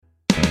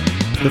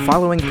The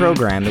following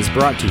program is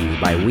brought to you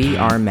by We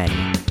Are Many.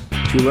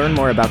 To learn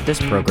more about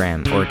this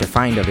program or to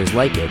find others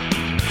like it,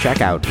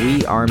 check out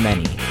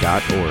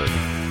wearemany.org.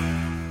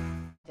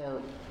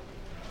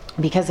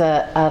 Because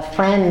a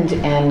friend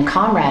and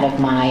comrade of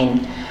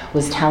mine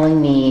was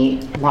telling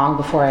me long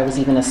before I was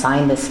even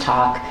assigned this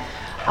talk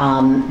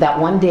that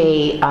one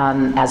day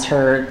as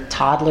her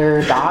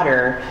toddler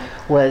daughter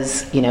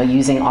was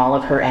using all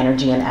of her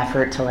energy and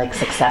effort to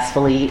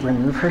successfully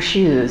remove her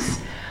shoes,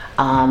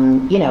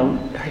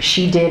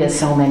 she did as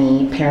so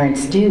many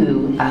parents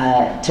do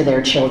to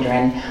their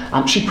children.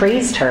 She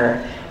praised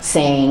her,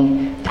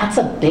 saying, "That's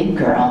a big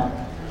girl."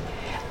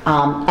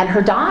 And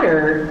her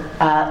daughter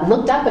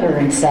looked up at her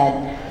and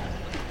said,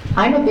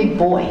 "I'm a big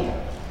boy."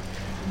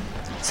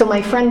 So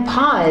my friend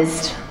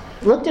paused,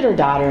 looked at her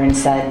daughter and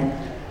said,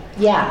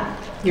 "Yeah,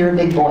 you're a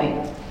big boy."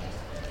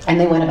 And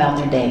they went about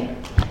their day.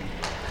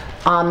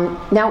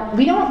 Now,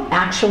 we don't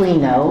actually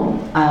know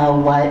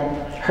what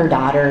her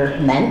daughter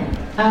meant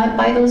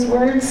by those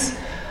words.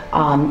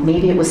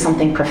 Maybe it was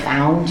something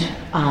profound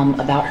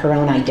about her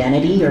own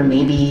identity, or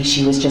maybe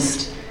she was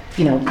just,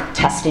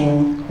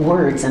 testing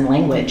words and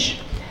language.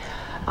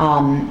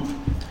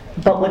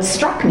 But what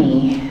struck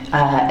me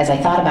as I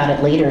thought about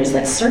it later is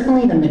that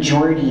certainly the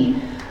majority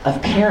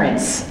of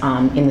parents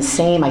in the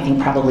same, I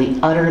think probably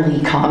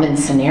utterly common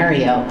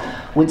scenario,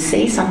 would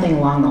say something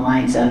along the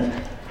lines of,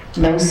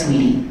 "No,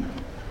 sweetie,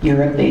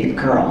 you're a big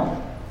girl."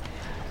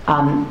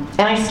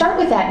 And I start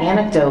with that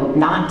anecdote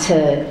not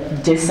to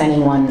diss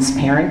anyone's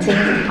parenting.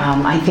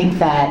 I think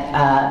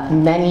that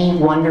many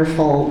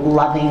wonderful,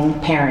 loving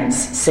parents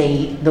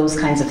say those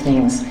kinds of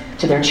things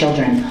to their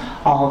children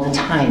all the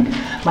time.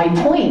 My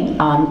point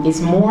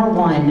is more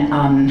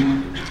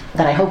one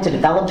that I hope to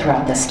develop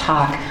throughout this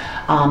talk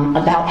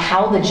about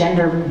how the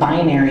gender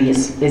binary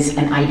is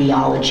an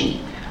ideology,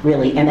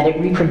 really, and that it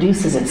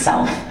reproduces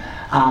itself.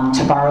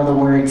 To borrow the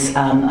words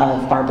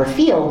of Barbara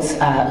Fields,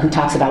 who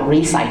talks about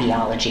race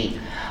ideology.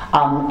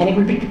 And it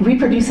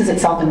reproduces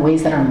itself in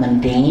ways that are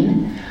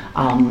mundane,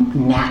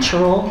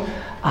 natural,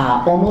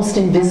 almost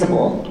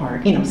invisible,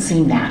 or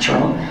seem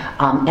natural,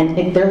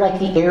 and they're like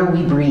the air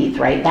we breathe,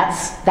 right?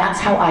 That's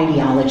how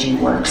ideology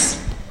works,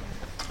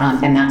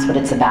 and that's what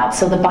it's about.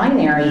 So the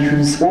binary,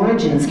 whose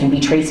origins can be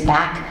traced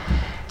back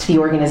to the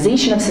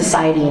organization of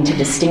society into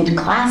distinct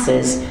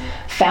classes,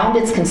 found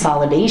its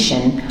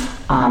consolidation,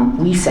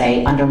 we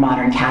say, under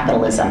modern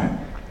capitalism.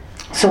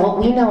 So what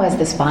we know as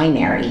this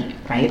binary,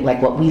 right,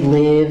 like what we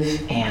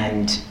live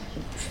and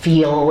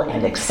feel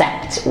and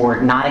accept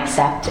or not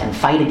accept and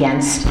fight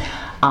against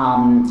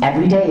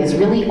every day, is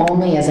really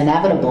only as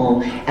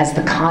inevitable as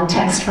the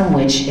context from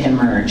which it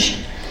emerged.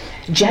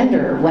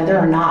 Gender, whether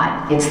or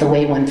not it's the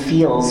way one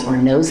feels or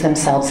knows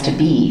themselves to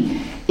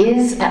be,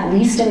 is, at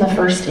least in the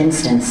first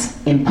instance,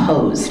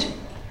 imposed.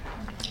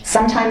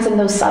 Sometimes in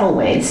those subtle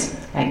ways,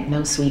 like,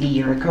 "No, sweetie,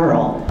 you're a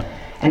girl,"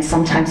 and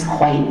sometimes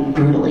quite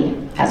brutally,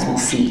 as we'll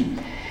see,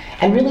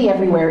 and really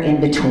everywhere in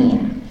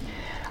between.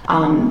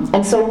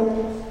 And so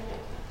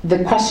the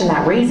question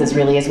that raises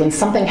really is, when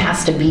something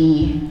has to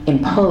be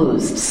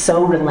imposed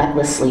so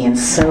relentlessly and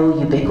so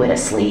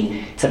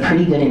ubiquitously, it's a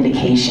pretty good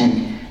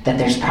indication that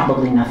there's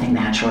probably nothing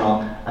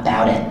natural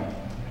about it.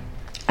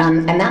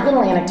 And that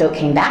little anecdote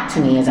came back to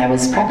me as I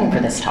was prepping for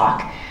this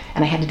talk,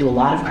 and I had to do a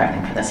lot of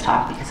prepping for this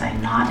talk because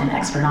I'm not an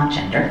expert on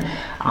gender.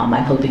 I'm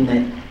hoping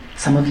that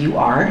some of you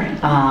are,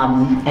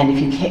 and if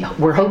you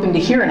were hoping to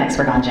hear an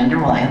expert on gender,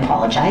 well, I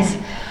apologize.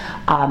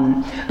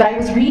 But I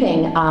was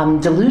reading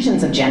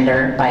Delusions of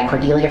Gender by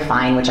Cordelia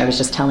Fine, which I was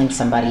just telling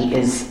somebody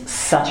is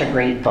such a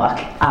great book,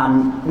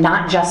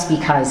 not just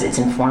because it's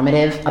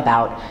informative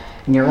about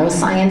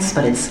neuroscience,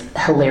 but it's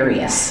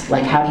hilarious.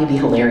 Like, how do you be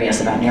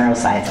hilarious about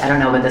neuroscience? I don't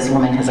know, but this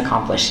woman has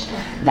accomplished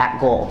that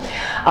goal.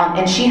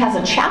 And she has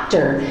a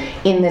chapter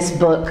in this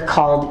book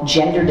called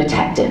Gender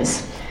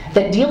Detectives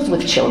that deals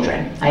with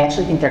children. I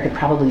actually think there could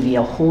probably be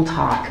a whole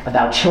talk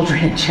about children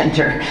and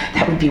gender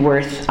that would be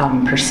worth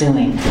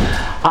pursuing.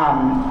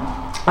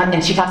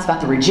 And she talks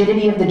about the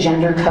rigidity of the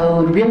gender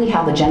code, really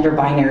how the gender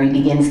binary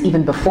begins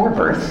even before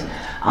birth,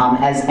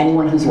 as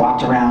anyone who's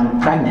walked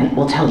around pregnant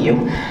will tell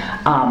you.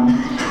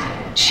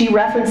 She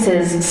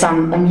references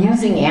some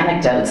amusing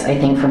anecdotes, I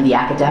think, from the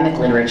academic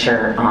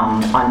literature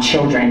on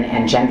children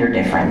and gender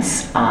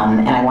difference,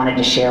 and I wanted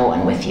to share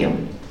one with you.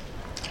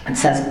 It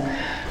says,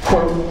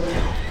 quote,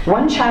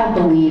 "One child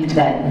believed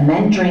that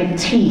men drank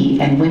tea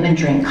and women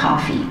drank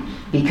coffee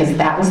because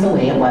that was the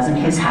way it was in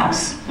his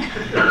house.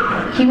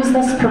 He was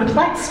thus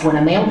perplexed when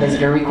a male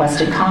visitor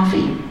requested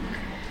coffee.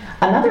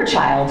 Another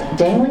child,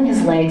 dangling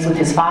his legs with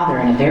his father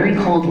in a very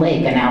cold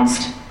lake,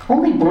 announced,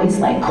 'Only boys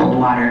like cold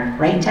water,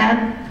 right,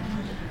 Dad?'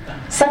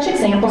 Such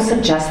examples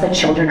suggest that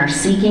children are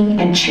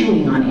seeking and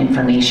chewing on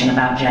information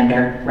about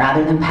gender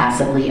rather than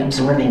passively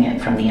absorbing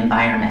it from the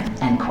environment,"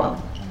 end quote.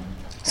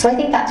 So I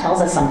think that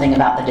tells us something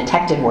about the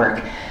detective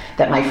work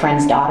that my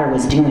friend's daughter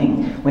was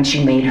doing when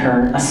she made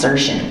her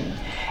assertion.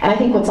 And I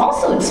think what's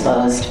also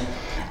exposed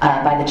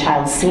by the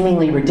child's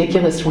seemingly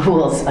ridiculous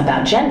rules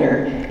about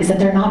gender is that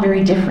they're not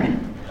very different.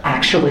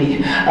 actually,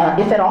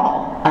 if at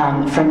all,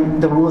 from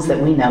the rules that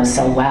we know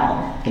so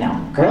well. You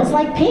know, girls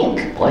like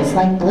pink, boys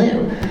like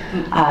blue.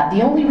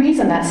 The only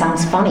reason that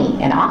sounds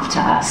funny and off to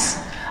us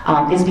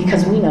is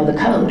because we know the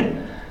code.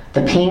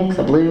 The pink,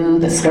 the blue,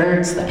 the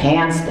skirts, the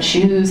pants, the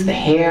shoes, the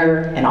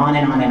hair, and on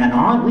and on and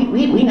on.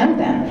 We know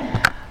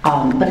them.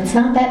 But it's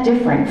not that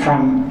different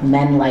from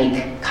men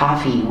like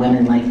coffee,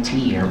 women like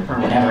tea, or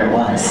whatever it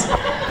was.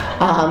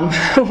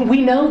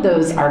 We know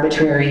those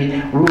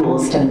arbitrary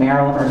rules to the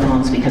marrow of our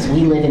bones because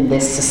we live in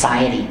this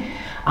society.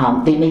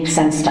 They make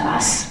sense to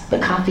us.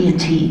 But coffee and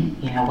tea,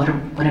 you know, what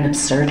an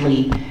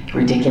absurdly,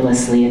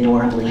 ridiculously,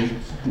 adorably,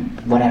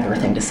 whatever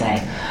thing to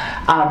say.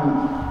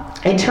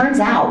 It turns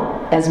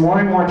out, as more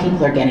and more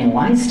people are getting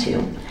wise to,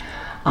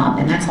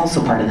 and that's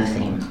also part of the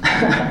theme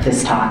of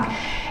this talk,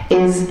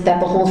 is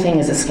that the whole thing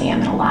is a scam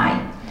and a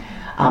lie.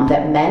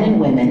 That men and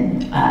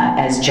women,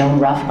 as Joan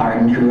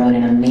Roughgarden, who wrote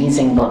an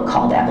amazing book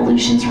called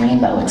Evolution's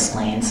Rainbow,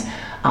 explains,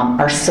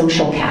 are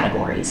social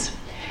categories.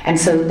 And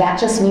so that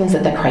just means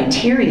that the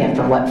criteria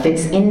for what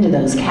fits into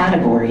those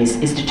categories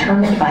is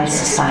determined by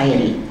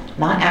society,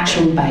 not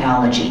actually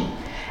biology.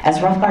 As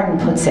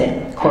Roughgarden puts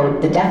it,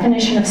 quote, "The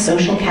definition of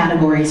social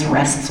categories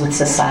rests with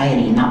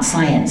society, not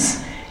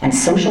science, and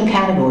social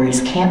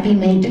categories can't be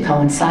made to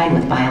coincide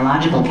with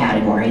biological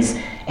categories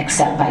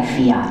except by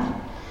fiat."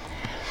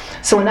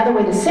 So another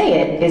way to say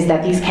it is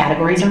that these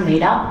categories are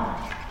made up.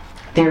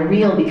 They're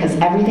real because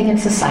everything in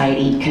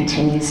society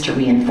continues to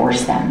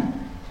reinforce them.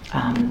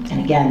 And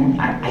again,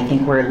 I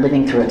think we're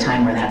living through a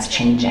time where that's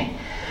changing.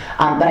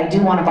 But I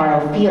do want to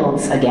borrow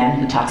Fields again,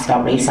 who talks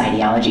about race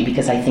ideology,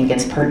 because I think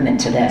it's pertinent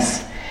to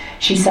this.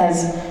 She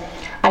says,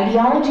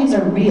 "Ideologies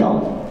are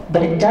real,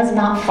 but it does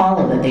not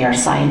follow that they are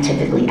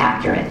scientifically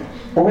accurate,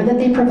 or that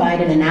they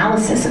provide an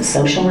analysis of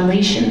social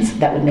relations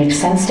that would make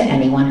sense to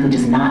anyone who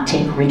does not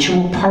take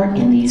ritual part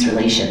in these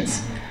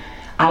relations.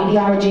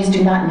 Ideologies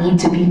do not need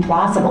to be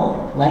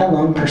plausible, let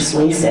alone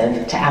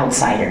persuasive to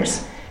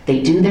outsiders.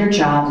 They do their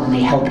job when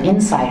they help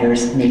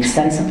insiders make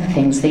sense of the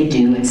things they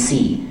do and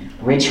see,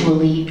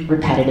 ritually,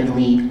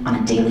 repetitively, on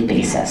a daily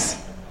basis."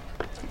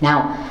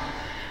 Now,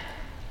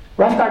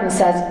 Roughgarden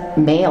says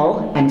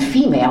male and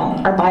female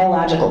are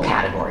biological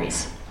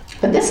categories.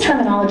 But this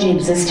terminology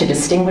exists to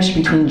distinguish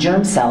between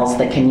germ cells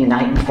that can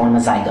unite and form a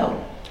zygote.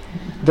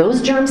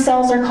 Those germ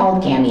cells are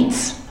called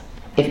gametes.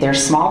 If they're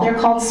small, they're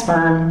called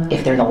sperm.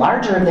 If they're the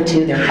larger of the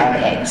two, they're called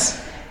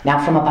eggs. Now,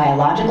 from a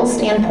biological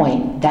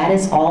standpoint, that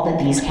is all that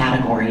these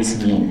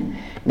categories mean: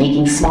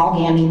 making small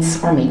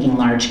gametes or making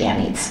large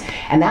gametes.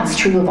 And that's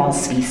true of all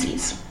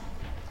species.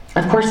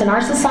 Of course, in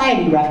our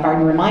society,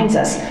 Roughgarden reminds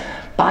us,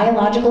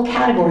 biological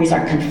categories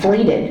are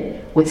conflated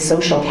with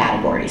social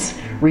categories,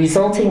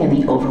 resulting in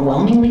the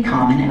overwhelmingly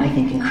common, and I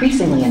think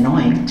increasingly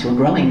annoying to a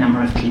growing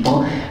number of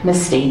people,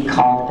 mistake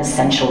called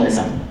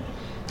essentialism.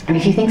 And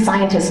if you think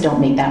scientists don't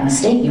make that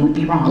mistake, you would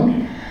be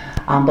wrong,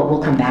 but we'll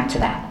come back to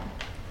that.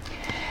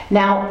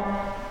 Now,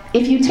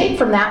 if you take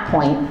from that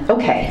point,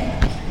 okay,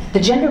 the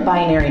gender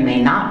binary may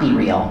not be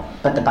real,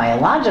 but the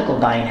biological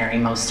binary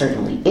most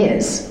certainly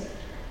is,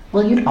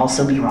 well, you'd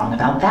also be wrong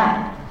about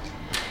that.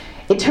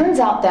 It turns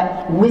out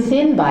that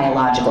within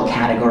biological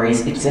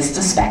categories exists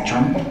a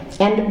spectrum,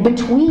 and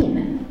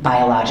between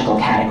biological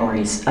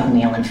categories of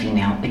male and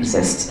female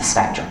exists a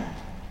spectrum.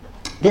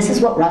 This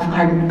is what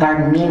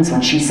Roughgarden means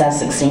when she says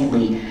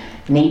succinctly,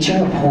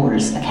 nature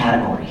abhors a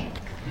category.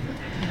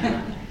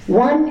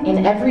 1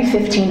 in every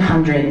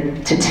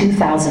 1,500 to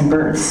 2,000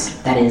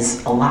 births, that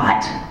is a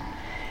lot,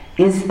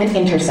 is an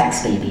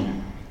intersex baby,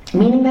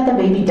 meaning that the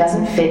baby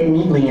doesn't fit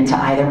neatly into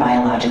either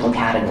biological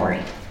category.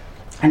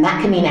 And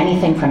that can mean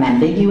anything from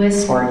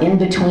ambiguous or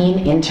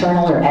in-between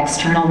internal or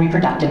external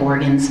reproductive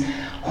organs,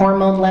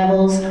 hormone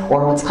levels,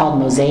 or what's called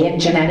mosaic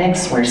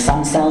genetics, where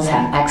some cells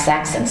have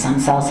XX and some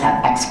cells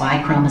have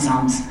XY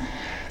chromosomes.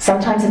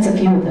 Sometimes it's a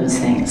few of those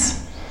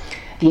things.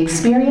 The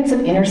experience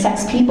of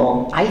intersex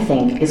people, I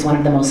think, is one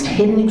of the most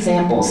hidden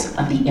examples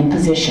of the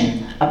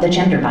imposition of the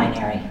gender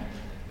binary.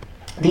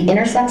 The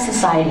Intersex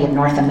Society of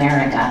North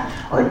America,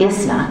 or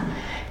ISNA,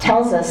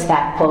 tells us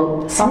that,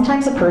 quote,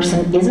 sometimes a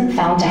person isn't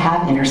found to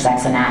have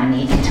intersex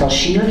anatomy until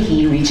she or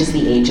he reaches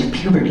the age of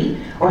puberty,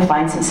 or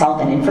finds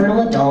himself an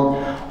infertile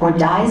adult, or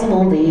dies of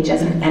old age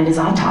and is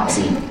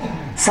autopsied.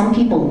 Some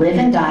people live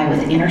and die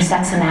with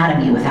intersex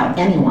anatomy without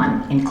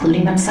anyone,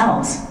 including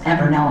themselves,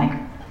 ever knowing.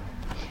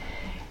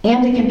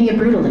 And it can be a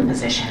brutal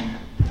imposition.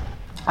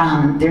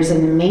 There's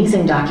an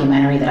amazing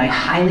documentary that I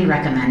highly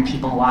recommend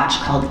people watch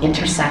called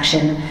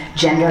Intersection: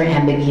 Gender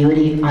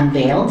Ambiguity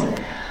Unveiled.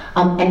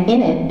 And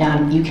in it,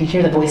 you can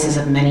hear the voices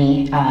of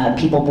many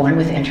people born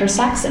with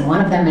intersex, and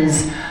one of them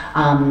is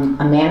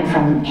a man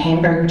from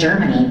Hamburg,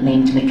 Germany,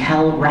 named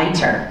Mikkel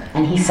Reiter,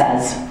 and he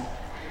says,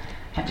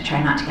 I have to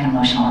try not to get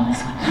emotional on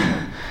this one.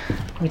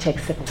 Let me take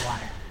a sip of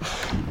water.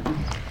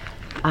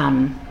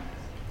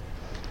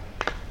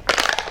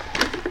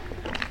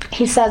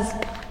 He says,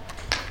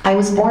 I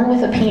was born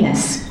with a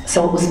penis,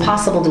 so it was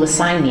possible to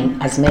assign me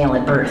as male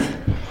at birth.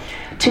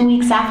 2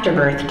 weeks after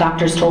birth,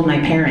 doctors told my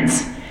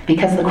parents,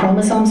 because the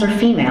chromosomes are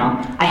female,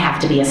 I have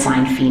to be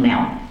assigned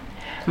female.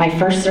 My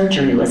first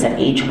surgery was at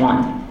age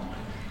 1.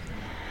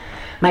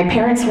 My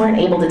parents weren't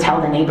able to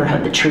tell the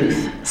neighborhood the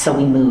truth, so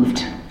we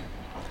moved.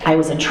 I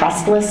was a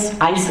trustless,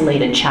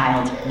 isolated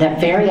child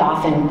that very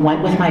often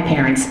went with my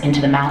parents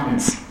into the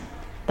mountains.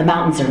 The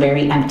mountains are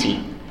very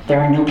empty. There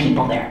are no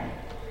people there.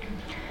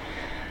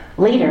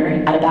 Later,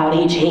 at about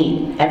age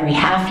 8, every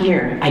half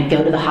year, I'd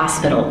go to the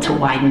hospital to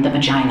widen the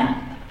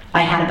vagina.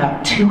 I had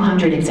about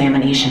 200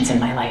 examinations in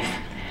my life.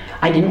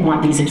 I didn't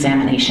want these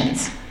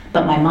examinations,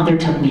 but my mother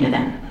took me to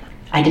them.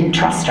 I didn't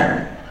trust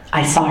her.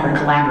 I saw her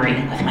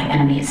collaborating with my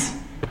enemies.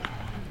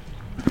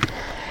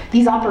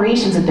 These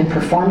operations have been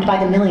performed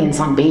by the millions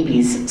on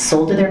babies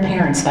sold to their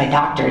parents by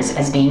doctors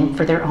as being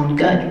for their own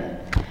good.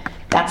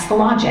 That's the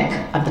logic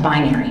of the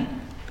binary.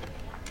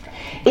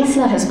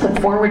 ISNA has put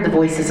forward the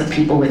voices of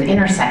people with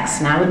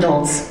intersex, now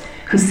adults,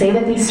 who say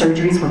that these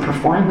surgeries were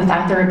performed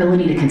without their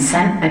ability to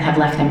consent and have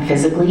left them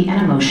physically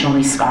and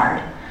emotionally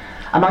scarred.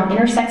 Among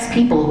intersex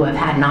people who have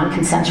had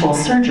non-consensual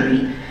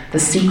surgery, the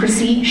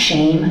secrecy,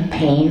 shame,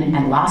 pain,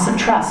 and loss of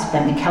trust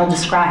that Mikkel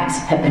describes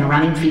have been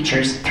running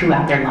features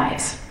throughout their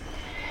lives.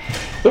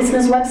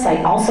 ISNA's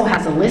website also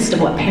has a list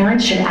of what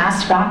parents should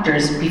ask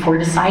doctors before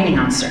deciding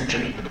on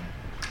surgery.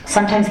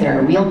 Sometimes there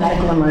are real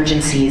medical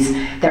emergencies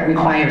that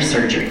require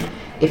surgery,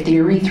 if the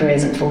urethra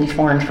isn't fully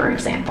formed, for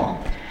example.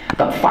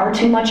 But far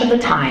too much of the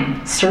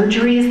time,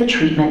 surgery is the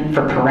treatment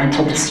for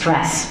parental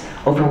distress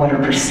over what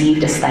are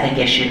perceived aesthetic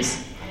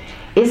issues.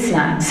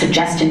 ISNA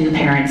suggests to new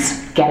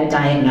parents, get a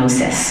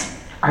diagnosis.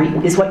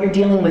 Is what you're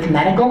dealing with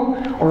medical,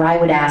 or I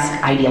would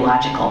ask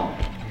ideological?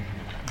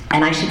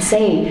 And I should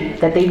say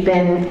that they've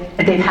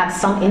had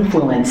some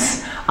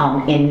influence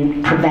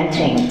in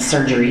preventing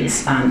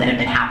surgeries that have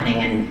been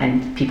happening,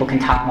 and people can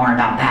talk more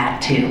about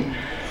that too.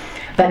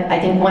 But I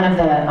think one of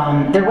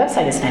their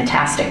website is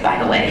fantastic,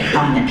 by the way,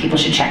 and people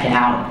should check it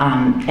out.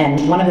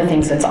 And one of the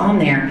things that's on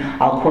there,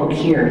 I'll quote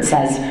here, it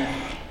says,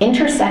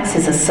 intersex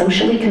is a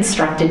socially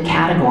constructed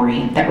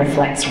category that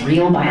reflects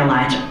real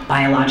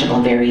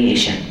biological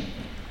variation.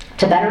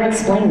 To better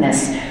explain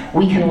this,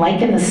 we can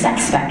liken the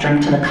sex spectrum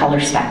to the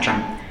color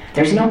spectrum.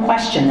 There's no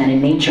question that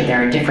in nature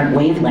there are different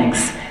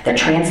wavelengths that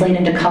translate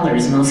into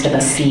colors most of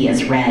us see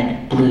as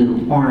red,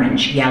 blue,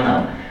 orange,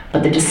 yellow.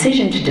 But the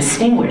decision to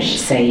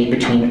distinguish, say,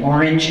 between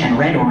orange and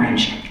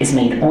red-orange is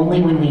made only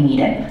when we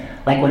need it,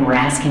 like when we're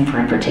asking for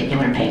a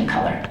particular paint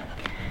color.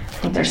 I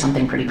think there's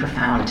something pretty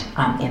profound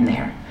in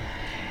there.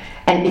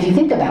 And if you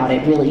think about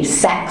it, really,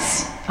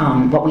 sex,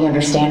 what we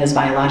understand as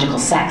biological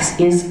sex,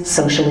 is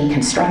socially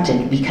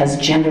constructed because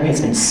gender has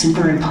been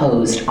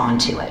superimposed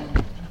onto it.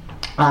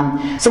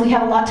 So we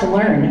have a lot to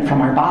learn from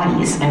our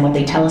bodies and what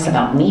they tell us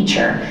about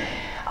nature.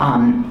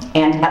 And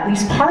at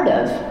least part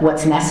of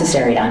what's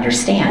necessary to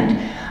understand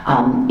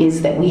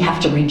is that we have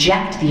to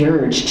reject the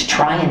urge to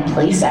try and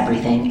place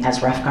everything, as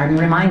Roughgarden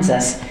reminds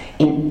us,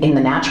 in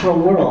the natural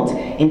world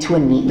into a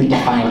neatly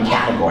defined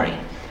category.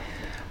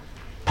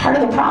 Part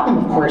of the problem,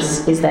 of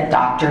course, is that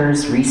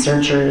doctors,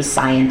 researchers,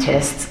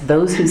 scientists,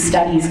 those whose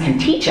studies can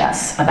teach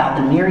us about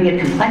the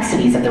myriad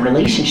complexities of the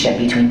relationship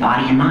between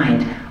body and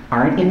mind,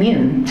 aren't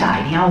immune to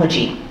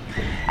ideology.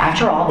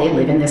 After all, they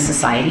live in this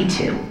society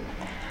too.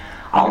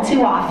 All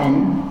too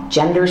often,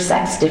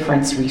 gender-sex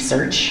difference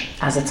research,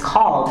 as it's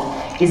called,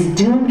 is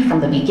doomed from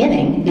the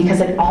beginning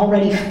because it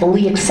already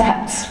fully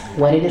accepts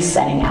what it is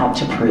setting out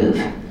to prove,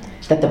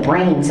 that the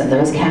brains of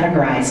those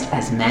categorized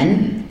as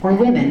men or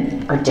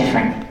women are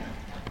different.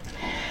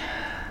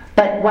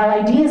 But while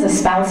ideas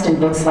espoused in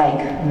books like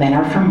Men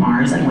Are From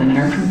Mars and Women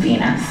Are From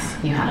Venus,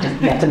 you have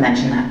to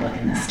mention that book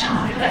in this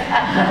talk,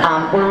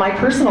 or my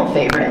personal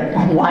favorite,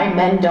 Why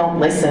Men Don't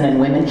Listen and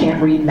Women Can't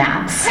Read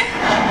Maps,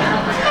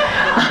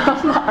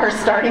 are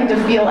starting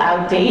to feel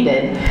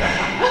outdated,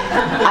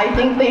 I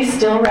think they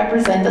still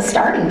represent the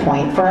starting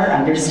point for our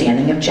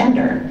understanding of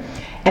gender.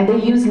 And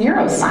they use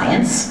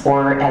neuroscience,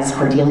 or as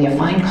Cordelia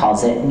Fine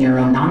calls it,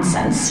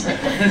 neuro-nonsense,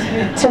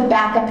 to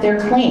back up their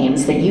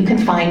claims that you can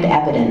find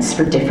evidence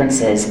for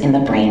differences in the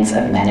brains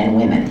of men and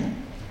women.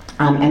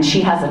 And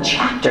she has a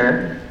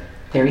chapter,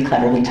 very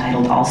cleverly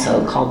titled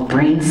also, called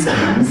Brain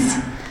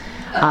Scans,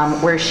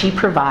 where she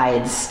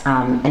provides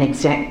an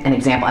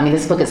example. I mean,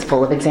 this book is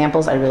full of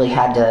examples. I really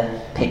had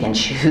to pick and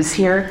choose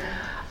here.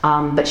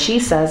 But she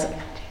says, do you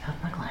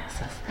have my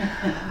glasses?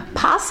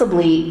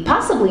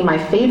 Possibly my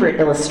favorite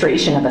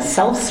illustration of a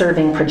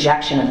self-serving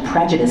projection of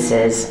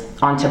prejudices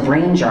onto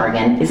brain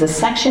jargon is a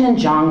section in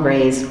John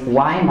Gray's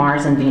Why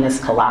Mars and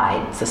Venus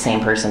Collide. It's the same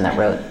person that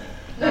wrote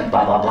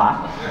blah, blah,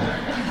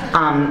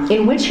 blah.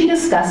 In which he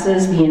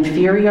discusses the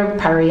inferior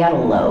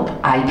parietal lobe,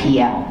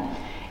 IPL.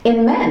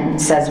 In men,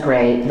 says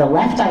Gray, the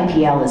left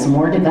IPL is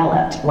more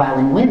developed, while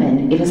in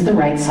women, it is the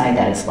right side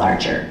that is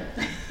larger.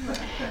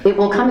 It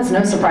will come as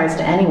no surprise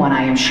to anyone,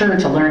 I am sure,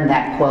 to learn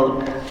that,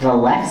 quote, the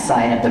left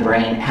side of the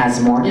brain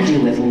has more to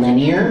do with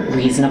linear,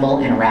 reasonable,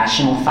 and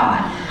rational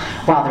thought,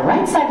 while the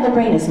right side of the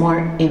brain is more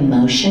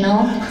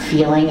emotional,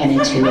 feeling, and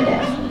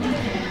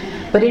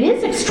intuitive. But it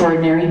is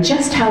extraordinary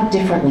just how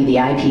differently the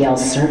IPL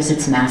serves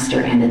its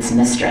master and its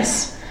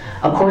mistress.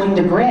 According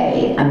to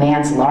Gray, a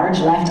man's large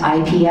left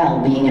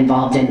IPL being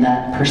involved in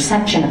the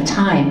perception of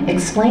time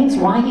explains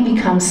why he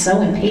becomes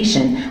so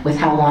impatient with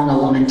how long a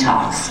woman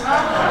talks.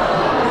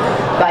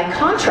 By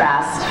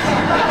contrast,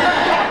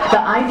 the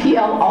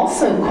IPL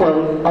also,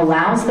 quote,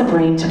 allows the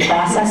brain to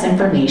process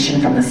information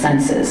from the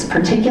senses,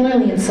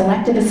 particularly in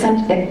selective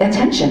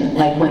attention,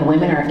 like when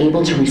women are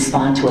able to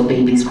respond to a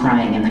baby's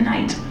crying in the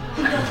night.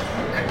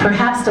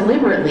 Perhaps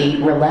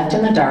deliberately, we're left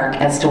in the dark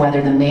as to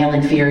whether the male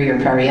inferior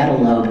parietal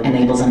lobe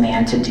enables a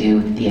man to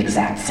do the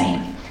exact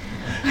same.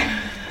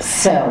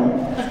 So,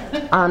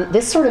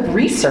 this sort of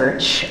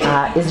research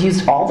is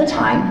used all the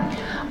time.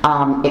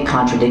 It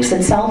contradicts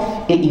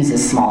itself, it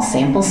uses small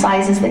sample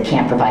sizes that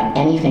can't provide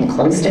anything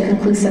close to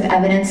conclusive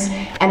evidence,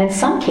 and in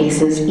some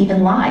cases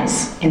even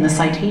lies in the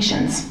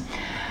citations.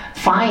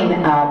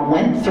 Fine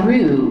went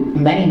through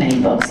many, many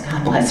books,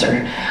 God bless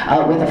her,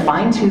 with a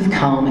fine-tooth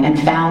comb and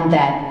found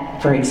that,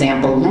 for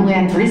example,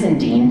 Luann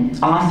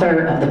Brizendine,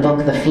 author of the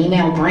book The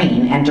Female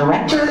Brain and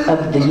director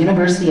of the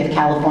University of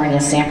California,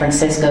 San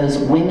Francisco's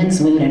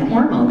Women's Mood and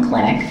Hormone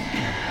Clinic,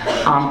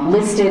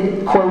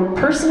 listed, quote,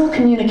 personal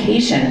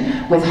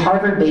communication with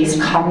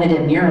Harvard-based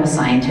cognitive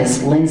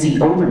neuroscientist Lindsay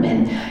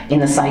Oberman in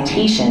the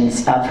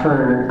citations of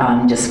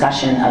her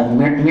discussion of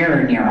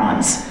mirror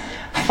neurons.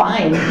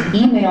 Fine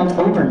emailed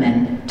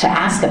Oberman to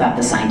ask about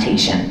the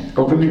citation.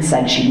 Oberman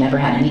said she'd never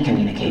had any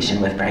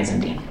communication with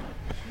Brizendine.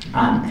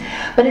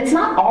 But it's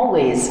not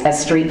always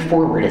as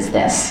straightforward as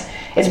this.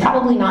 It's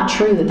probably not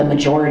true that the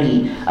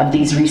majority of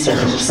these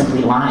researchers are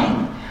simply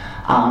lying.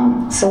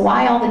 So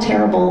why all the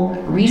terrible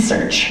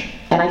research?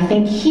 And I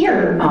think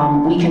here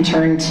we can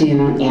turn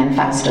to Anne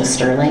Fausto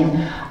Sterling,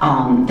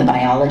 the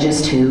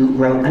biologist who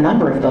wrote a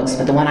number of books,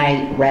 but the one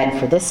I read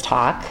for this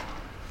talk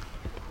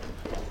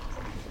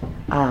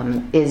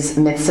is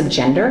Myths of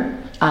Gender.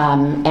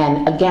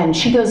 And again,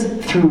 she goes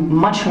through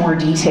much more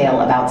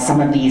detail about some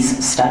of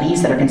these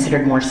studies that are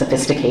considered more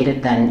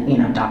sophisticated than,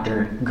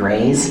 Dr.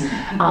 Gray's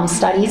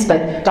studies,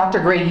 but Dr.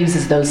 Gray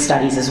uses those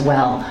studies as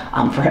well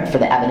for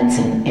the evidence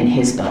in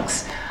his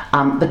books.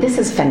 But this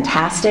is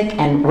fantastic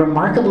and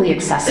remarkably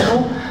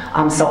accessible,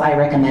 so I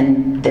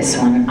recommend this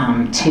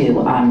one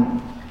too.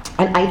 And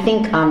I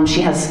think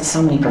she has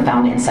so many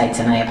profound insights,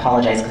 and I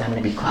apologize because I'm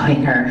going to be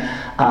quoting her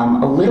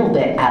a little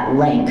bit at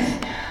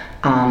length.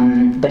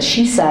 But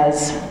she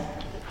says,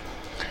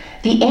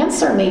 the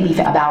answer may be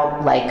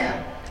about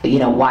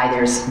why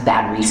there's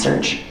bad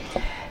research.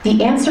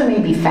 The answer may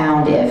be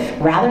found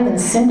if, rather than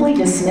simply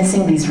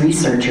dismissing these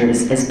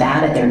researchers as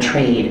bad at their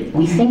trade,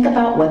 we think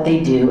about what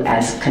they do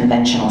as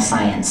conventional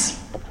science.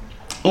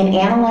 In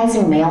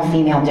analyzing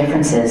male-female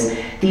differences,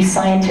 these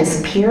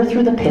scientists peer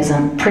through the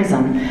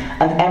prism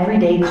of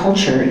everyday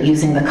culture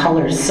using the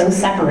colors so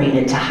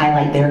separated to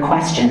highlight their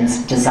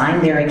questions, design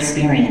their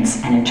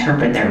experience, and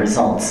interpret their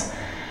results.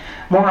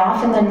 More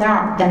often than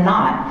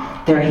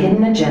not, their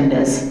hidden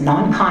agendas,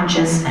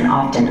 non-conscious and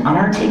often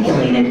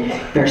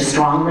unarticulated, bear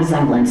strong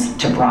resemblance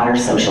to broader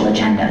social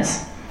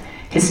agendas.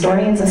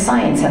 Historians of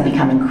science have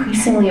become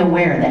increasingly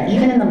aware that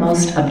even in the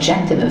most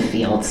objective of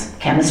fields,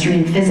 chemistry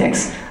and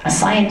physics, a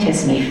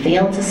scientist may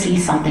fail to see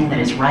something that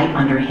is right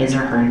under his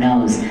or her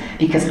nose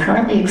because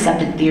currently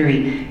accepted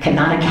theory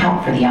cannot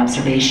account for the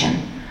observation.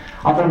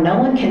 Although no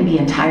one can be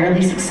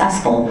entirely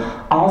successful,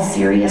 all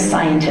serious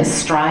scientists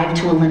strive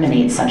to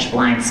eliminate such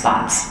blind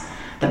spots.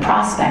 The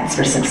prospects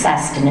for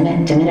success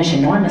diminish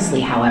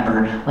enormously,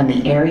 however, when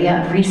the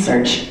area of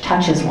research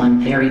touches one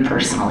very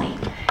personally.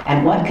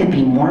 And what could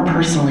be more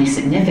personally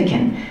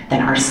significant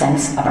than our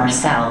sense of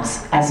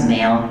ourselves as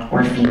male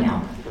or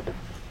female?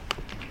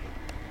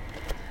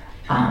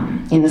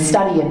 In the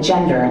study of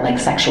gender, like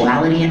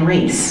sexuality and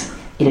race,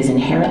 it is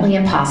inherently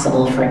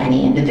impossible for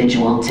any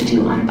individual to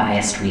do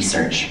unbiased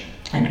research,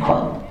 end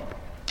quote.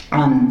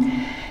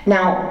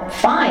 Now,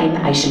 Fine,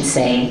 I should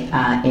say,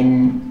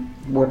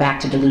 we're back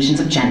to delusions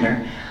of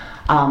gender,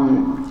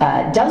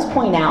 does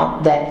point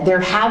out that there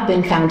have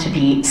been found to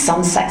be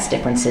some sex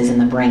differences in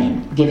the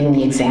brain, giving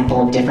the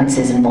example of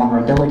differences in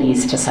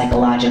vulnerabilities to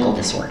psychological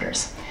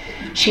disorders.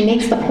 She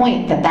makes the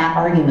point that the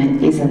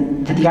argument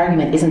isn't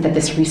that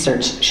this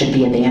research should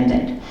be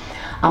abandoned.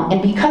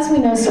 And because we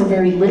know so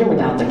very little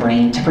about the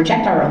brain, to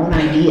project our own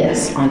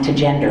ideas onto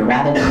gender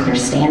rather than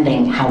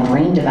understanding how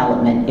brain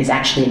development is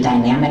actually a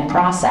dynamic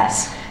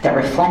process that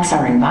reflects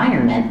our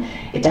environment,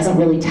 it doesn't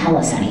really tell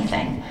us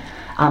anything.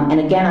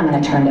 And again, I'm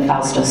going to turn to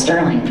Fausto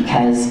Sterling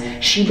because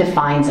she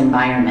defines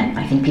environment.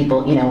 I think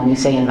people, when you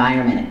say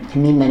environment, it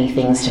can mean many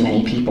things to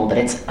many people, but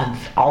it's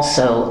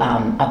also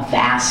a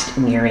vast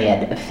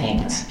myriad of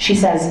things. She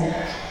says,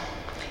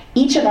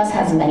 each of us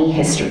has many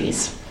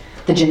histories.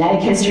 The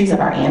genetic histories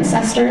of our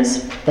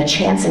ancestors, the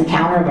chance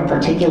encounter of a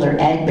particular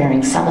egg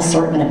bearing some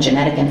assortment of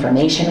genetic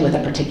information with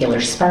a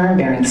particular sperm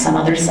bearing some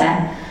other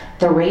set,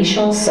 the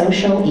racial,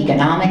 social,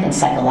 economic, and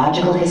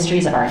psychological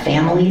histories of our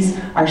families,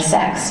 our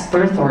sex,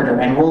 birth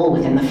order, and role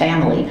within the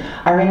family,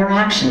 our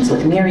interactions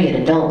with myriad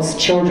adults,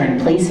 children,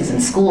 places,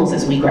 and schools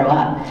as we grow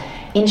up,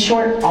 In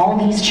short, all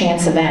these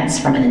chance events,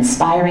 from an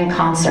inspiring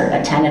concert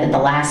attended at the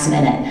last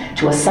minute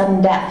to a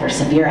sudden death or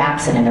severe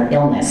accident or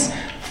illness,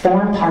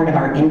 form part of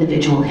our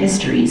individual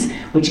histories,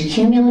 which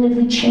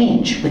cumulatively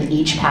change with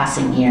each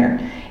passing year.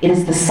 It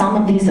is the sum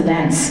of these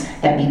events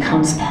that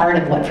becomes part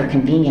of what, for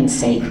convenience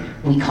sake,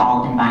 we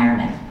call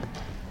environment.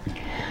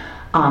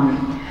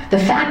 The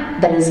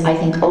fact that is, I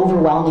think,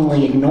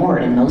 overwhelmingly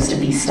ignored in most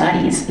of these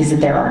studies is that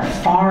there are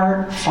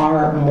far,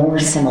 far more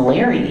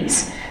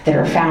similarities that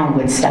are found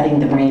when studying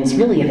the brains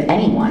really of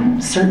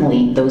anyone,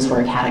 certainly those who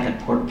are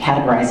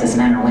categorized as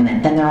men or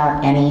women, than there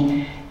are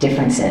any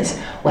differences.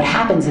 What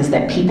happens is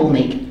that people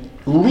make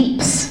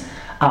leaps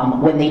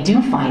when they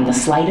do find the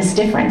slightest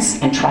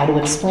difference and try to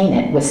explain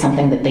it with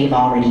something that they've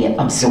already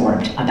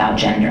absorbed about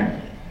gender.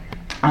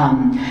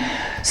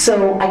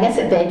 So I guess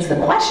it begs the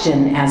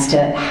question as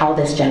to how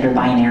this gender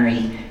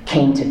binary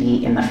came to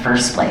be in the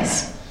first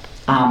place.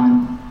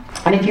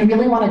 And if you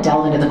really want to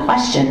delve into the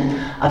question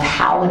of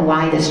how and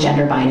why this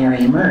gender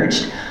binary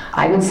emerged,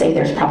 I would say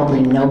there's probably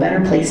no better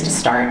place to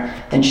start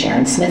than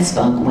Sharon Smith's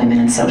book, Women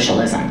and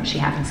Socialism. She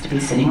happens to be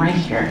sitting right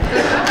here.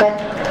 But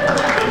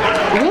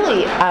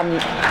really,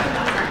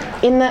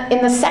 in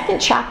the second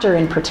chapter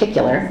in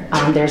particular,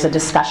 there's a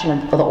discussion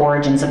of the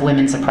origins of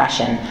women's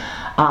oppression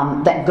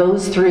that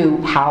goes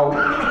through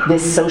how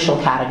this social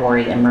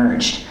category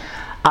emerged.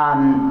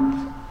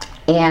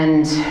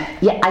 And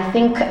yeah, I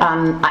think,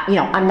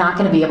 I'm not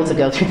going to be able to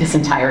go through this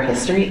entire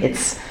history.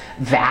 It's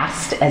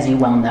vast, as you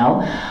well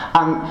know.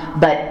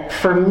 But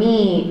for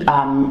me,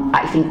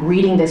 I think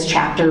reading this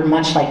chapter,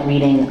 much like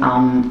reading,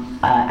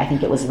 I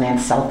think it was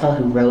Lance Selfa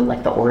who wrote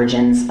like the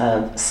origins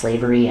of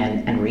slavery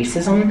and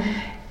racism,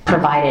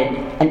 provided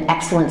an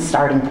excellent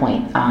starting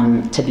point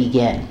to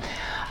begin.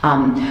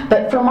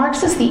 But for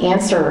Marxists, the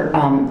answer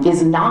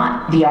is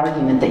not the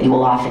argument that you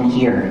will often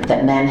hear,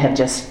 that men have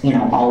just,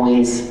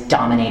 always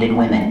dominated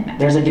women.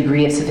 There's a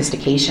degree of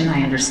sophistication,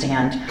 I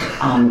understand,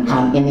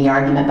 in the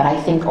argument, but I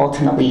think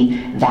ultimately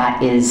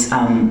that is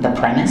the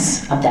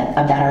premise of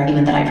that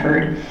argument that I've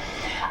heard.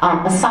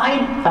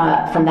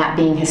 Aside from that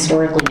being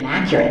historically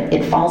inaccurate,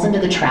 it falls into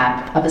the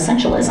trap of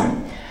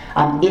essentialism.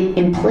 It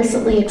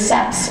implicitly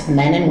accepts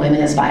men and women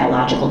as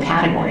biological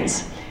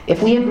categories.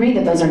 If we agree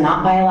that those are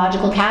not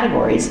biological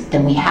categories,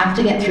 then we have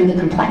to get through the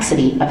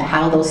complexity of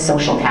how those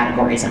social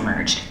categories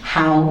emerged,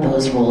 how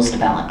those roles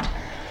developed.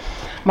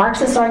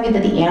 Marxists argue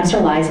that the answer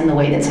lies in the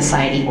way that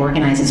society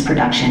organizes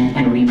production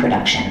and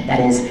reproduction. That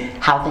is,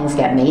 how things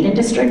get made and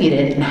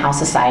distributed, and how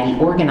society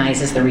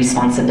organizes the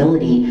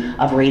responsibility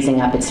of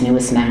raising up its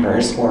newest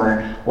members,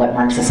 or what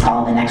Marxists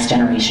call the next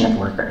generation of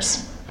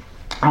workers.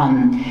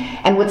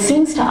 And what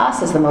seems to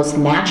us as the most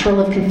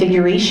natural of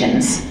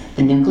configurations,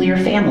 the nuclear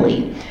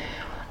family,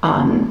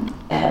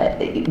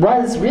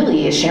 was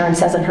really, as Sharon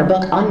says in her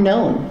book,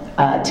 unknown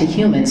to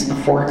humans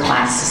before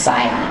class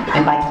society.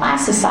 And by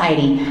class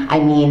society, I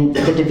mean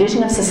the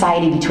division of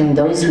society between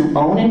those who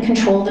own and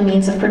control the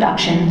means of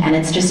production and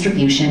its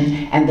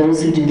distribution, and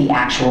those who do the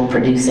actual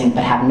producing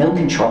but have no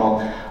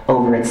control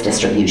over its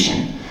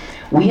distribution.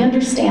 We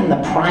understand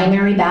the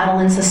primary battle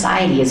in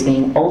society as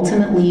being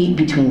ultimately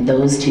between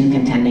those two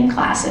contending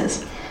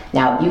classes.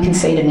 Now, you can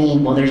say to me,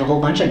 well, there's a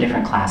whole bunch of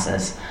different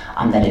classes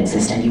that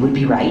exist, and you would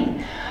be right.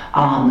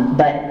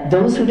 But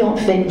those who don't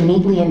fit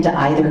neatly into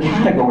either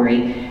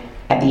category,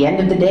 at the end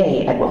of the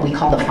day, at what we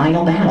call the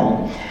final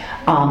battle,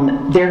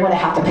 they're going to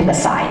have to pick a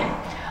side.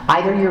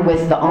 Either you're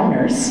with the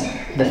owners,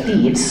 the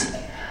thieves,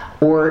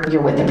 or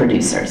you're with the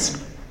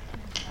producers.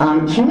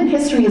 Human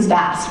history is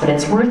vast, but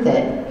it's worth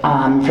it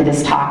for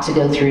this talk to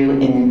go through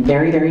in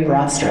very, very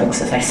broad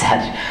strokes, as I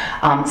said,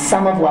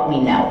 some of what we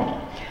know.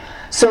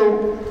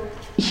 So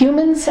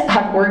humans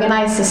have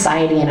organized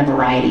society in a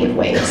variety of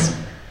ways.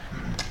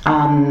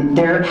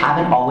 There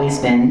haven't always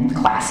been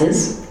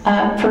classes,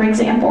 for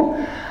example,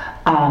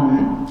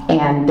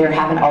 and there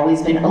haven't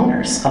always been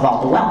owners of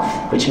all the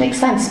wealth, which makes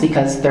sense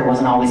because there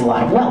wasn't always a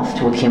lot of wealth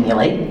to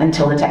accumulate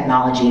until the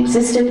technology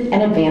existed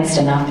and advanced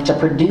enough to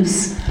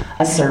produce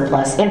a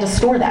surplus and to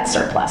store that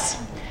surplus.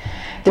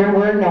 There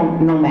were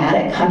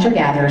nomadic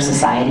hunter-gatherer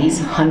societies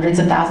hundreds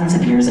of thousands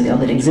of years ago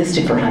that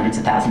existed for hundreds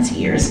of thousands of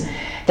years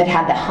that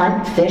had to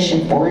hunt, fish,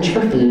 and forage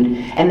for food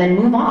and then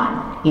move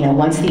on.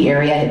 Once the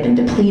area had been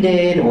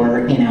depleted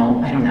or,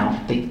 I don't know,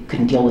 they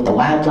couldn't deal with the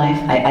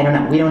wildlife. I don't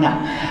know, we don't know.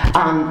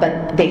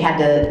 But they had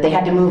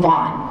to move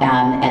on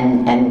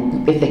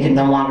and if they could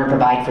no longer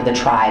provide for the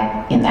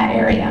tribe in that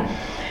area.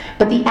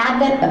 But the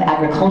advent of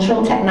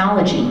agricultural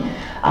technology,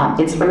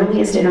 its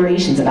earliest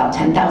iterations about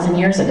 10,000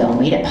 years ago,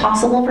 made it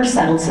possible for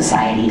settled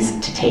societies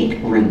to take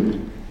root.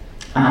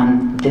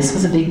 This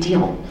was a big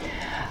deal.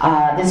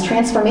 This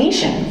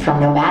transformation from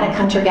nomadic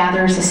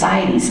hunter-gatherer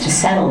societies to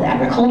settled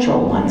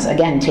agricultural ones,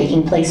 again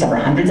taking place over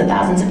hundreds of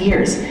thousands of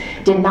years,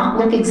 did not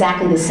look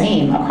exactly the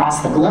same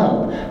across the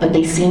globe, but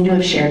they seem to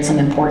have shared some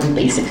important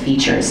basic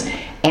features,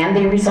 and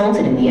they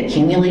resulted in the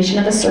accumulation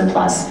of a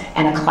surplus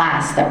and a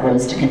class that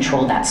rose to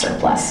control that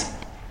surplus.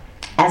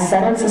 As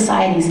settled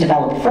societies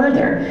developed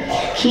further,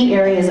 key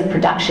areas of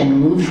production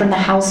moved from the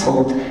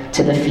household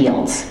to the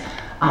fields.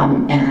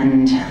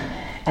 And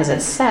as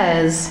it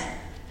says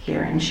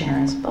here in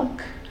Sharon's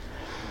book.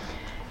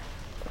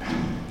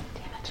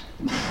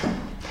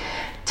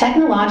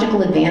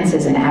 Technological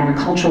advances in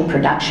agricultural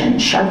production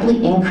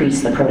sharply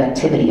increased the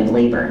productivity of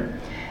labor.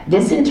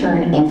 This in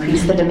turn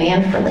increased the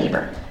demand for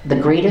labor. The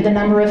greater the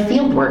number of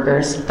field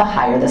workers, the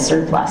higher the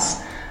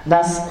surplus.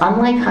 Thus,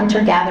 unlike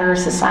hunter-gatherer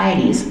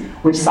societies,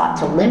 which sought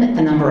to limit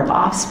the number of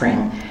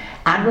offspring,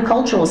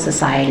 agricultural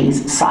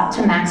societies sought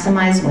to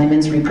maximize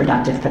women's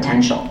reproductive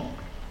potential.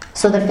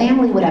 So the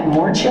family would have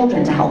more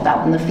children to help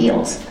out in the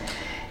fields.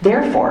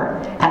 Therefore,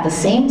 at the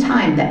same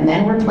time that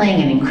men were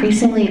playing an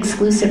increasingly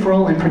exclusive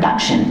role in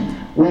production,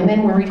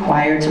 women were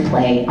required to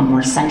play a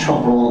more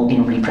central role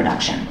in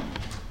reproduction.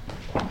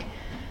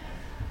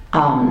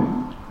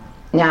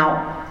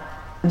 Now,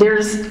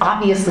 there's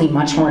obviously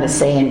much more to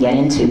say and get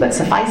into, but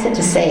suffice it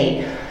to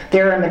say,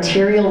 there are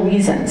material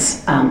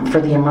reasons for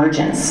the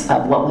emergence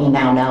of what we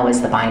now know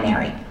as the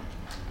binary.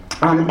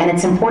 And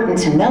it's important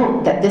to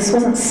note that this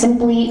wasn't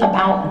simply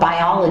about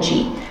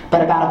biology,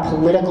 but about a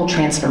political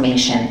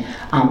transformation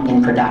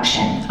in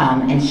production.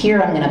 And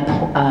here I'm going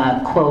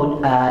to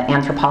quote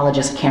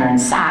anthropologist Karen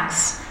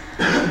Sachs,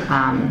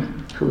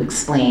 who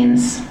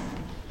explains,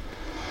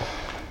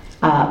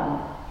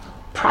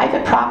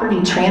 private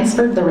property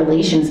transferred the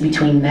relations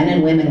between men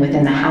and women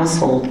within the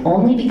household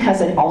only because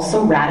it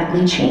also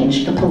radically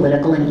changed the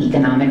political and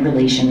economic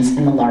relations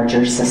in the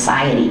larger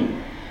society.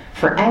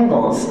 For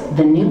Engels,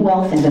 the new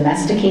wealth in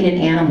domesticated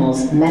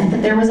animals meant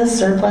that there was a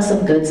surplus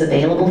of goods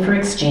available for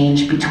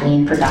exchange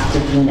between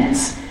productive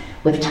units.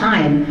 With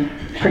time,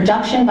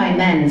 production by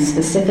men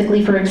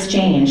specifically for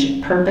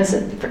exchange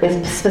purposes,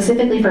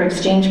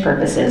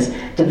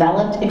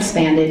 developed,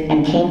 expanded,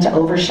 and came to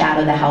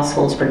overshadow the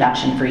household's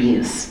production for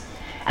use.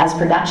 As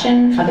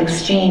production of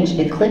exchange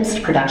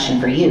eclipsed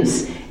production for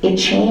use, it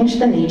changed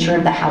the nature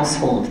of the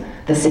household,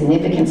 the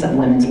significance of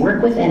women's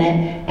work within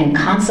it, and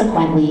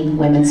consequently,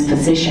 women's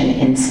position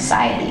in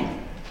society.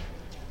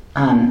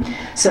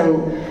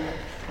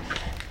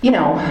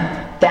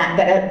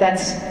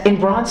 That's in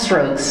broad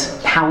strokes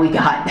how we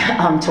got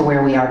to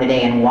where we are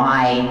today and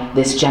why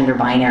this gender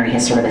binary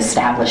has sort of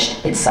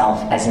established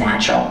itself as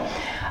natural.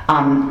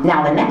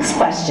 Now, the next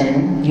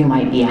question you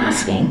might be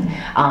asking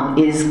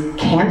is,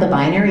 can the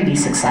binary be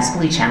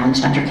successfully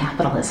challenged under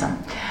capitalism?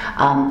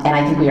 And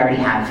I think we already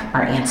have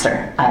our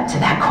answer to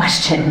that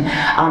question,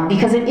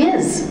 because it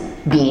is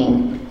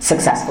being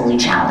successfully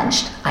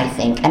challenged, I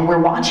think, and we're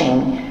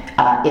watching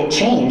it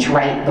change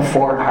right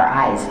before our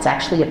eyes. It's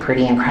actually a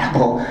pretty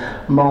incredible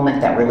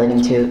moment that we're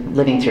living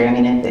through. I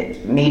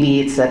mean, maybe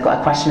it's a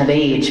question of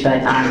age,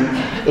 but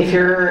if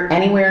you're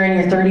anywhere in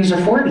your 30s or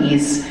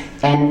 40s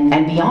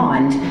and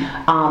beyond,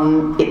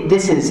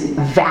 this is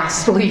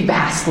vastly,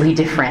 vastly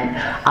different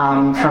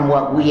from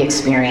what we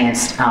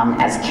experienced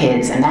as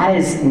kids, and that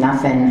is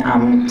nothing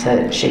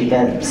to shake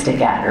a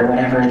stick at, or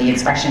whatever the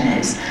expression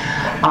is.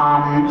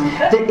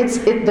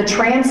 The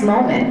trans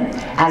moment,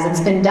 as it's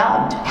been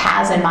dubbed,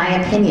 has, in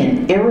my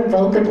opinion,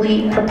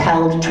 irrevocably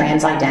propelled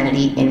trans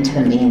identity into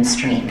the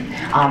mainstream.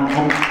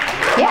 And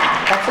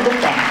yeah, that's a good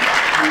thing.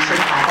 We should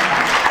have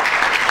that.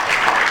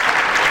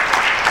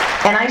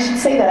 And I should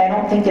say that I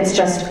don't think it's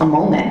just a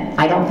moment.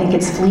 I don't think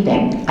it's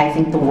fleeting. I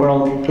think the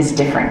world is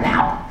different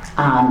now.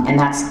 And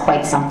that's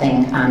quite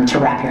something to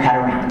wrap your head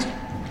around.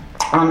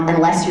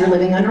 Unless you're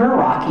living under a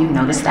rock, you've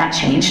noticed that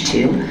change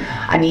too.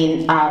 I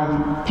mean,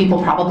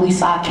 people probably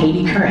saw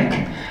Katie Couric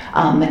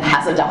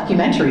has a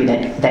documentary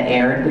that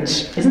aired,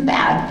 which isn't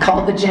bad,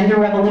 called The Gender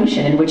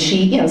Revolution, in which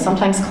she,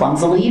 sometimes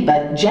clumsily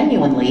but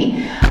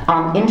genuinely,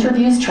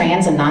 interviews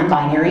trans and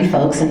non-binary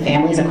folks and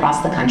families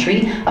across the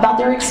country about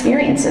their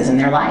experiences in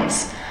their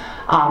lives.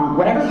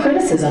 Whatever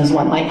criticisms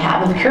one might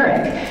have of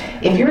Couric,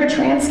 if you're a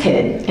trans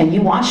kid and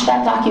you watch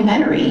that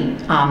documentary,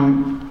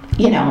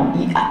 you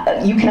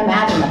can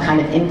imagine the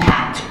kind of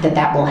impact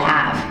that will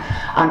have.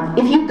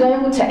 If you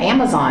go to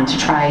Amazon to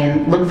try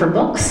and look for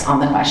books on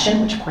the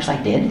question, which of course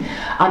I did,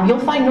 you'll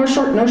find no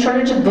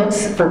shortage of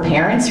books for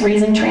parents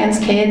raising trans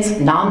kids,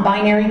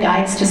 non-binary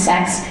guides to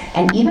sex,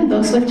 and even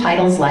books with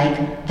titles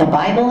like The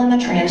Bible and the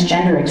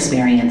Transgender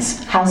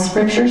Experience, How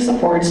Scripture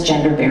Supports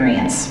Gender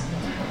Variance.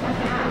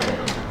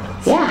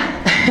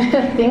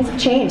 Yeah, things have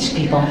changed,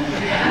 people.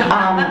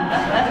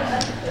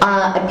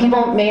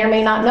 People may or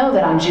may not know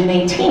that on June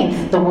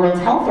 18th, the World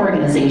Health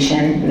Organization,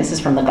 and this is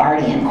from The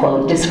Guardian,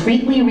 quote,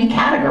 discreetly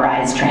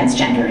recategorized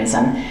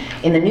transgenderism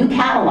in the new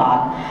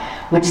catalog,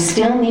 which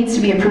still needs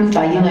to be approved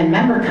by UN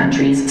member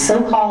countries.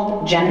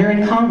 So-called gender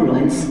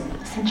incongruence,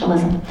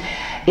 essentialism,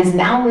 is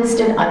now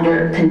listed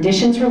under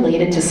conditions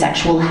related to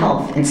sexual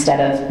health instead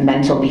of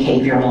mental,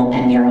 behavioral,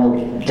 and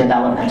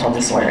neurodevelopmental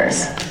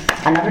disorders.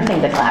 Another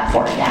thing to clap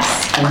for,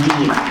 yes,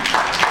 indeed.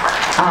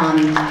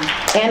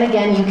 And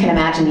again, you can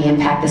imagine the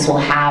impact this will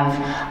have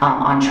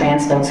on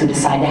trans folks who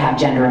decide to have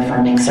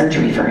gender-affirming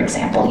surgery, for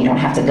example. You don't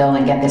have to go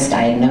and get this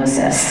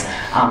diagnosis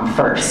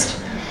first.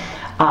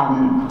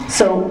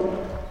 So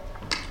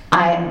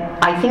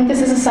I think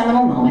this is a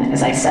seminal moment,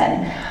 as I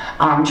said.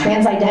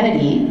 Trans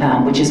identity,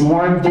 which is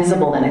more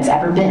visible than it's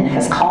ever been,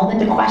 has called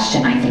into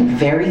question, I think,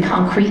 very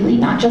concretely,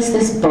 not just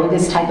this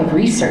bogus type of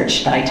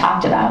research that I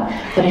talked about,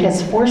 but it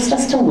has forced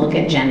us to look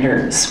at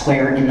gender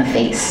square in the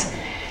face.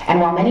 And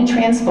while many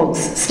trans folks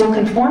still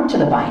conform to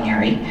the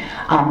binary,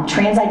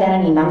 trans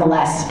identity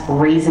nonetheless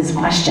raises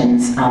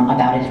questions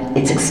about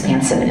its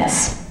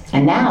expansiveness.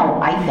 And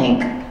now, I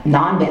think,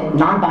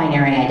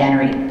 non-binary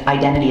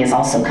identity is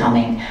also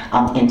coming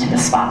into the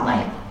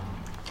spotlight.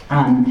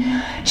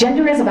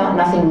 Gender is about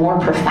nothing more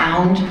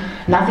profound,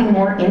 nothing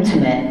more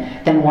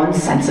intimate than one's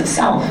sense of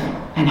self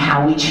and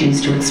how we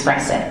choose to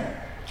express it.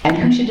 And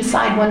who should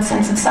decide one's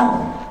sense of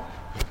self?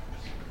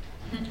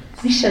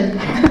 We should.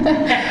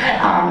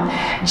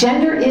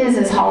 Gender is,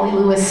 as Holly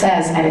Lewis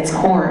says, at its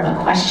core, a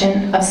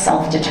question of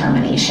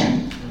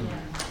self-determination.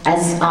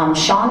 As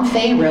Shawn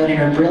Fay wrote in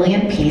her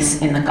brilliant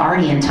piece in The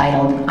Guardian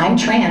titled, "I'm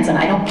trans and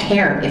I don't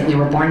care if we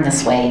were born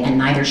this way, and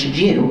neither should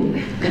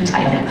you." Good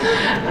title.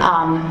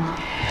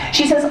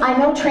 She says, "I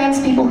know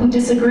trans people who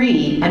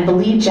disagree and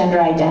believe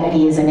gender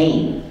identity is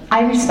innate.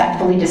 I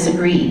respectfully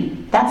disagree.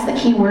 That's the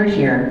key word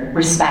here,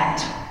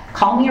 respect.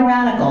 Call me a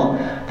radical,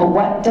 but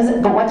what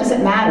does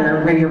it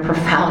matter where your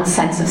profound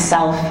sense of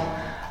self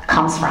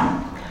comes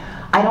from?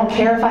 I don't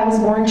care if I was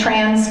born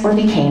trans or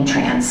became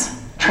trans.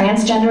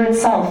 Transgender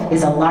itself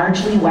is a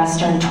largely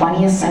Western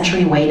 20th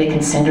century way to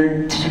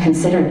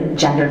consider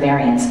gender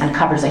variance and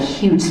covers a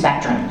huge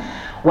spectrum.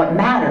 What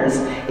matters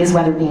is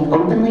whether being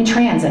openly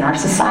trans in our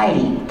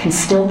society can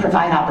still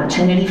provide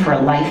opportunity for a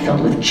life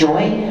filled with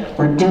joy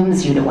or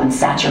dooms you to one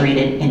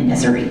saturated in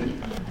misery."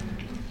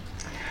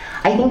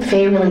 I think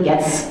Faye really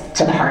gets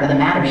to the heart of the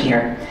matter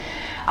here.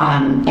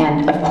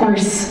 And of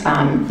course,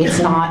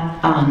 it's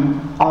not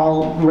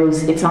all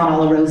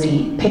a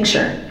rosy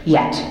picture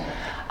yet.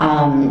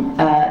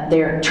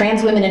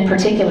 Trans women in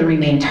particular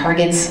remain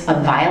targets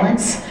of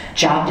violence,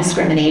 job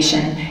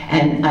discrimination,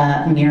 and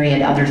a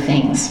myriad other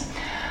things.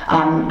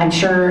 I'm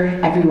sure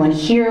everyone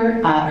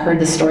here heard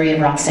the story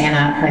of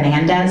Roxana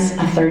Hernandez,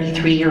 a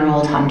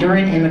 33-year-old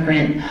Honduran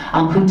immigrant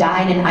who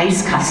died in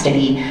ICE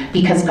custody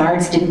because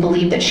guards didn't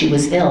believe that she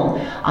was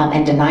ill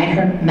and denied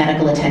her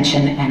medical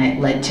attention, and it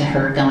led to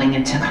her going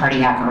into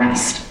cardiac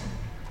arrest.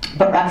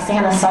 But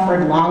Roxana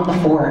suffered long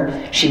before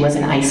she was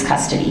in ICE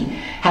custody,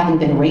 having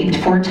been raped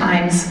 4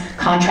 times,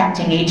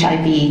 contracting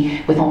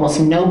HIV with almost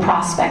no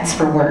prospects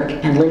for work,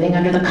 and living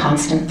under the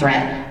constant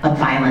threat of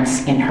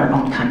violence in her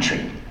own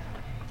country.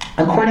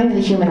 According to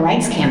the Human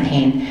Rights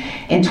Campaign,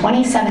 in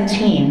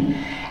 2017,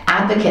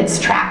 advocates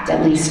tracked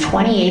at least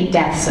 28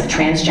 deaths of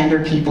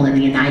transgender people in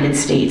the United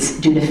States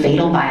due to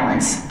fatal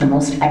violence, the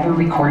most ever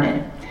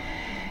recorded.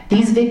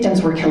 These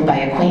victims were killed by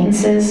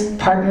acquaintances,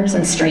 partners,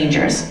 and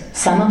strangers,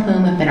 some of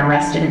whom have been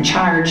arrested and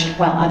charged,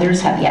 while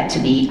others have yet to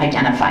be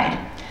identified.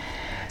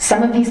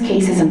 Some of these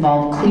cases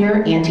involve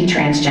clear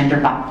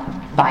anti-transgender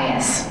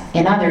bias.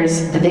 In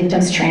others, the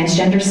victim's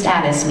transgender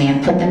status may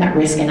have put them at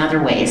risk in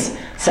other ways,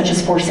 such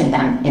as forcing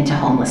them into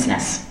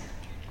homelessness.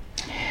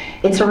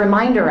 It's a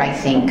reminder, I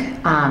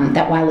think,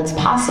 that while it's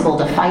possible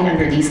to fight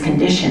under these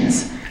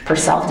conditions for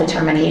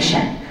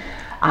self-determination,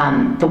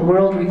 the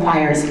world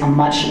requires a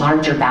much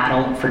larger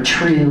battle for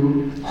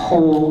true,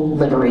 whole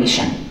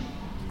liberation.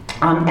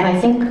 And I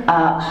think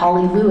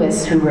Holly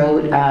Lewis, who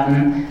wrote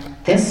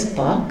this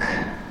book,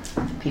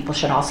 people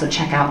should also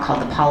check out,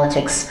 called The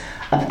Politics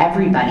of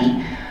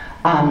Everybody,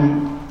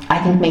 I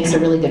think makes a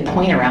really good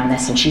point around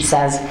this. And she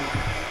says,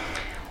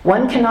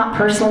 "One cannot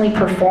personally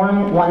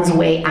perform one's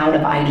way out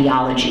of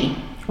ideology.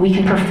 We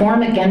can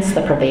perform against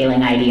the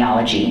prevailing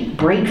ideology,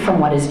 break from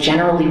what is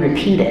generally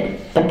repeated,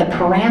 but the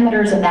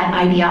parameters of that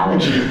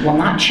ideology will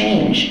not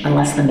change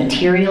unless the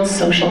material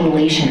social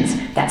relations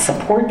that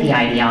support the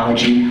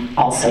ideology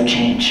also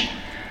change.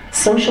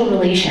 Social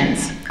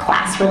relations,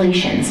 class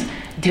relations,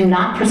 do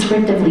not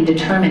prescriptively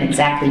determine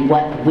exactly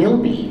what will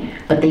be,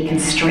 but they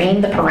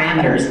constrain the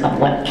parameters of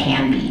what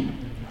can be."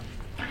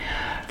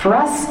 For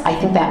us, I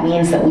think that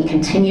means that we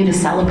continue to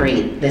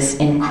celebrate this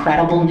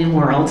incredible new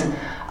world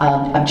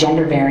of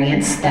gender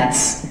variance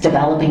that's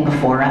developing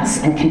before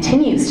us and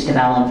continues to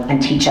develop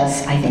and teach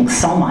us, I think,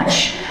 so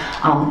much.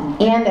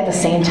 And at the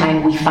same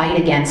time, we fight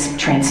against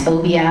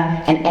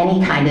transphobia and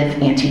any kind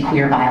of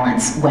anti-queer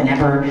violence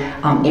whenever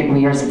it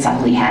rears its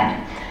ugly head.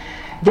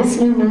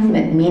 This new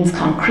movement means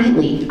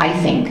concretely, I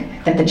think,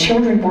 that the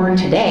children born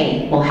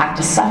today will have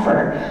to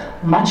suffer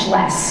much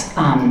less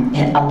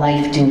in a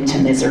life doomed to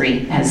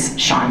misery, as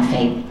Shawn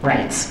Fay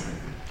writes.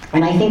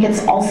 And I think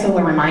it's also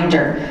a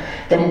reminder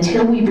that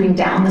until we bring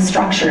down the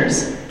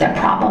structures that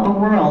prop up a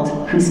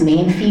world whose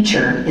main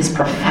feature is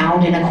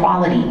profound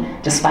inequality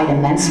despite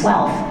immense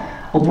wealth,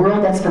 a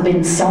world that's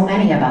forbidden so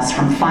many of us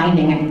from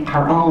finding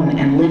our own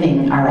and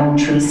living our own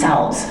true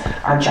selves,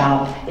 our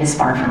job is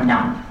far from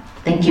done.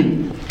 Thank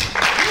you.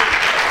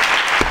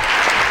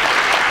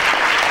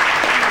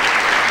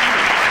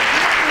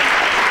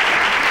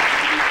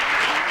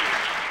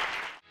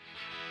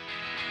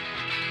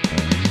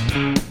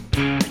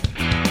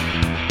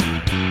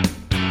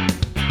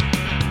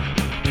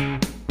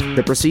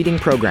 The preceding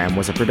program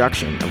was a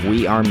production of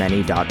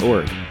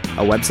WeAreMany.org.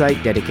 a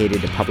website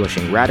dedicated to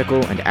publishing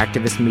radical and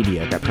activist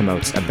media that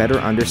promotes a better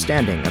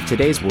understanding of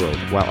today's world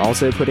while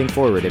also putting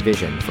forward a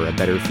vision for a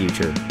better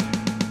future.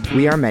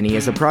 We Are Many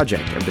is a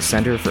project of the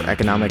Center for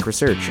Economic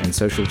Research and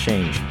Social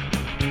Change.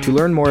 To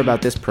learn more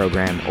about this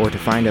program or to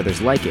find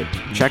others like it,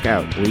 check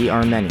out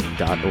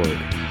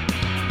wearemany.org.